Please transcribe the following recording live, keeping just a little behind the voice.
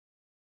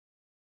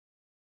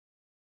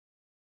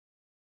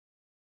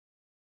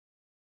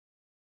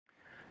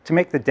To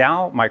make the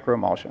Dow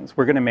microemulsions,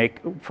 we're going to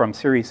make from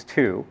series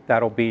 2,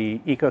 that'll be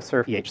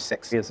Ecosurf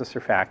EH6 is a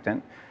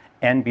surfactant,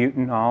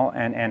 N-butanol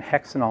and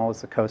N-hexanol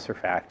is the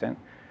cosurfactant,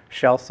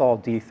 Shell Sol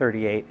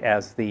D38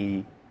 as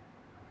the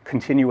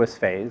continuous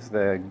phase,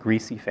 the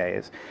greasy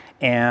phase,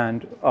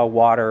 and a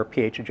water,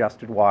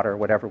 pH-adjusted water,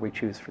 whatever we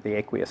choose for the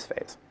aqueous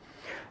phase.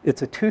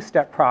 It's a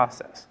two-step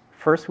process.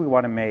 First, we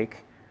want to make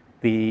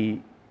the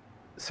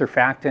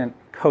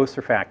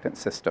surfactant-cosurfactant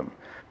system.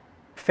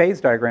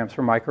 Phase diagrams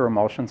for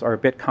microemulsions are a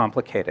bit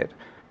complicated.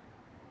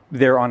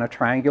 They're on a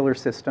triangular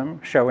system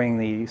showing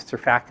the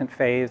surfactant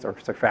phase or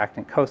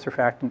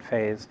surfactant-cosurfactant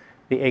phase,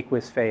 the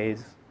aqueous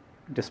phase,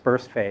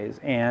 dispersed phase,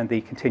 and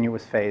the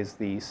continuous phase,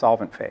 the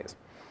solvent phase.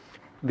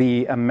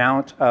 The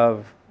amount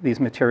of these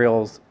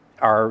materials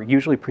are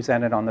usually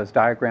presented on those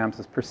diagrams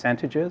as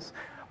percentages.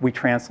 We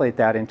translate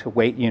that into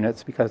weight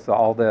units because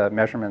all the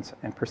measurements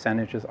and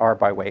percentages are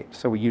by weight.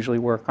 So we usually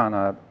work on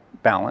a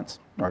balance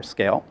or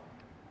scale.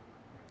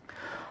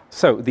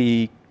 So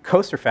the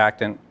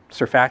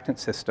surfactant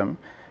system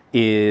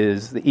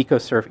is the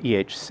Ecosurf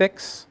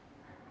EH6,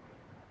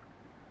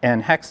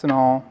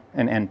 N-hexanol,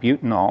 and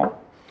N-butanol.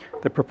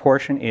 The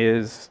proportion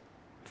is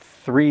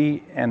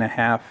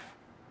 3.5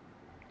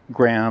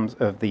 grams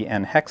of the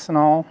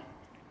N-hexanol.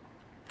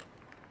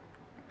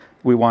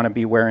 We want to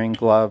be wearing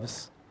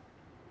gloves,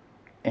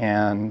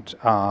 and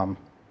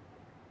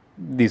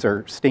these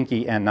are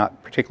stinky and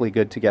not particularly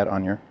good to get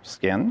on your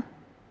skin.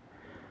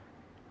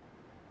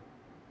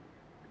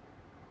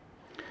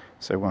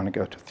 So we want to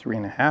go to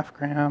 3.5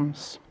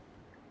 grams.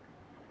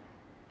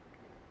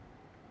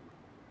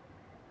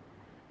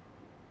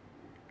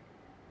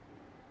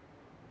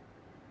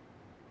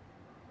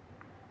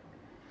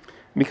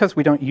 Because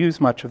we don't use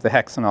much of the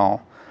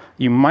hexanol,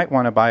 you might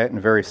want to buy it in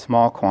very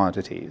small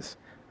quantities.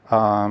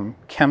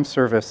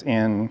 ChemService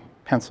in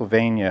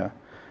Pennsylvania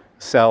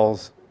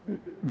sells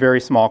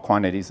very small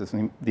quantities of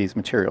these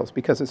materials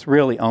because it's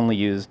really only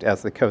used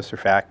as the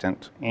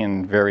cosurfactant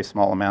in very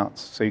small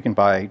amounts. So you can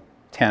buy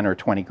 10 or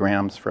 20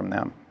 grams from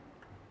them.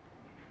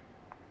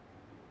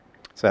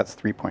 So that's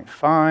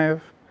 3.5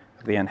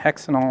 of the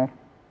N-hexanol.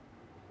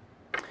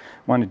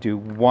 Want to do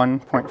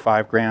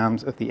 1.5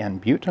 grams of the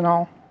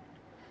N-butanol.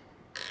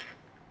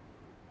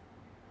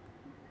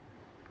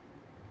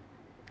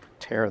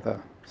 Tear the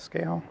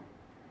scale.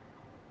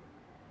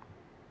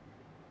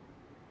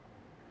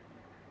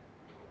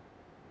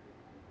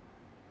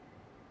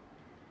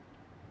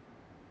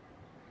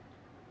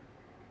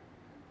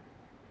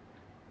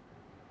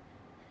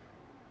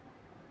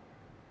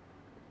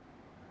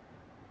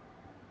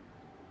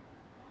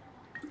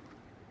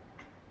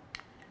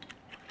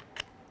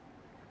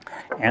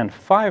 And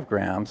 5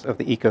 grams of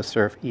the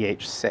Ecosurf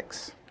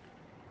EH6.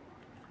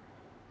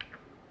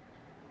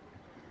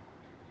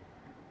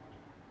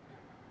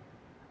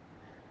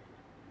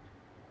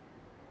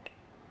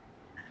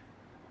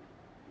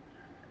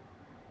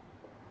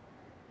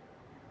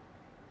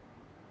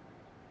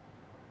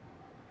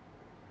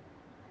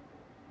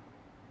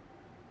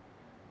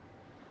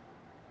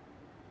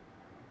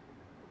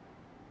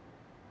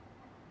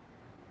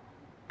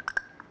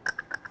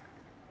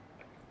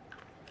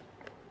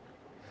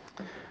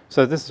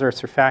 So this is our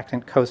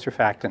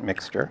surfactant-cosurfactant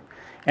mixture.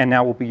 And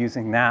now we'll be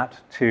using that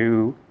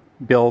to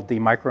build the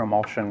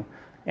microemulsion.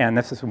 And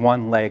this is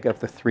one leg of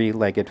the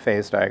three-legged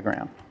phase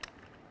diagram.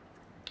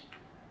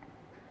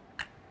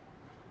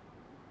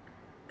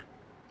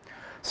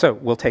 So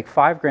we'll take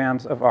 5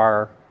 grams of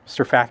our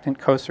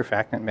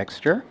surfactant-cosurfactant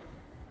mixture.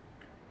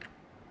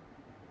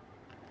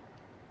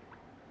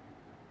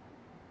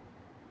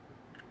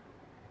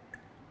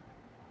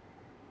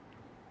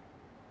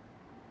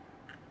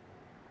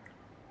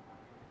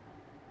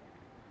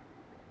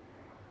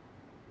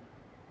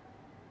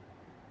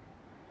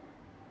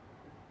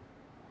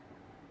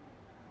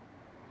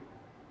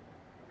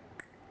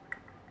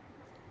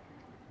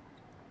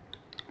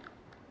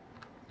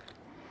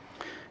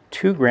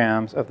 Two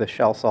grams of the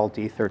Shell Sol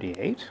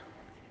D38.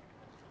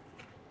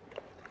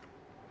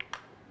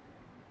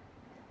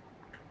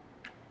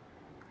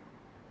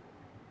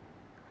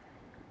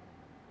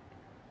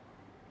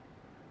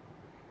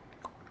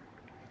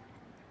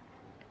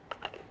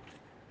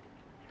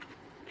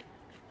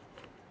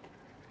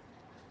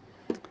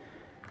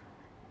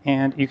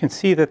 And you can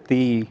see that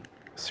the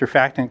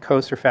surfactant,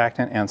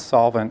 cosurfactant, and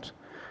solvent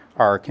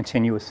are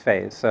continuous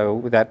phase.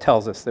 So that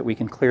tells us that we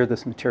can clear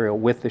this material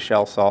with the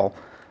Shell Sol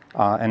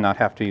and not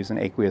have to use an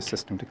aqueous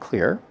system to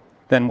clear.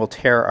 Then we'll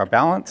tare our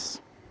balance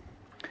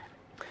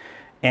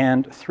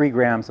and 3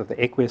 grams of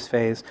the aqueous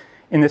phase.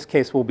 In this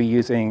case, we'll be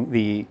using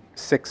the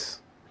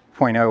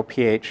 6.0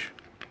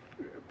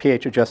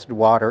 pH-adjusted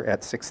water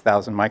at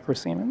 6,000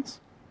 microsiemens.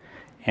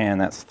 And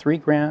that's 3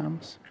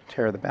 grams.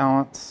 Tare the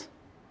balance.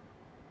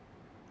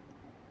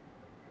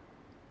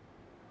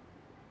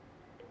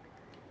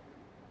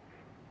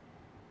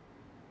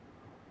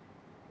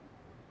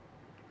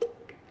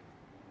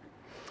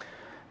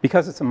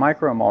 Because it's a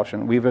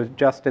microemulsion, we've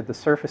adjusted the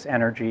surface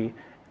energy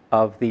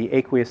of the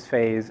aqueous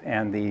phase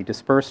and the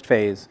dispersed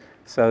phase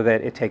so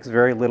that it takes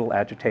very little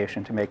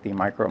agitation to make the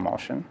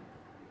microemulsion.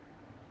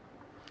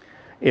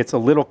 It's a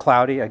little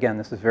cloudy. Again,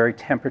 this is very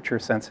temperature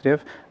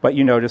sensitive, but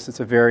you notice it's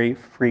a very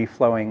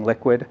free-flowing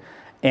liquid.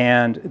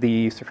 And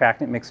the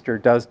surfactant mixture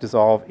does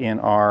dissolve in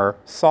our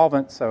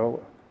solvent,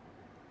 so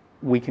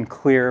we can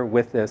clear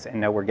with this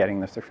and know we're getting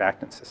the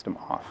surfactant system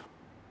off.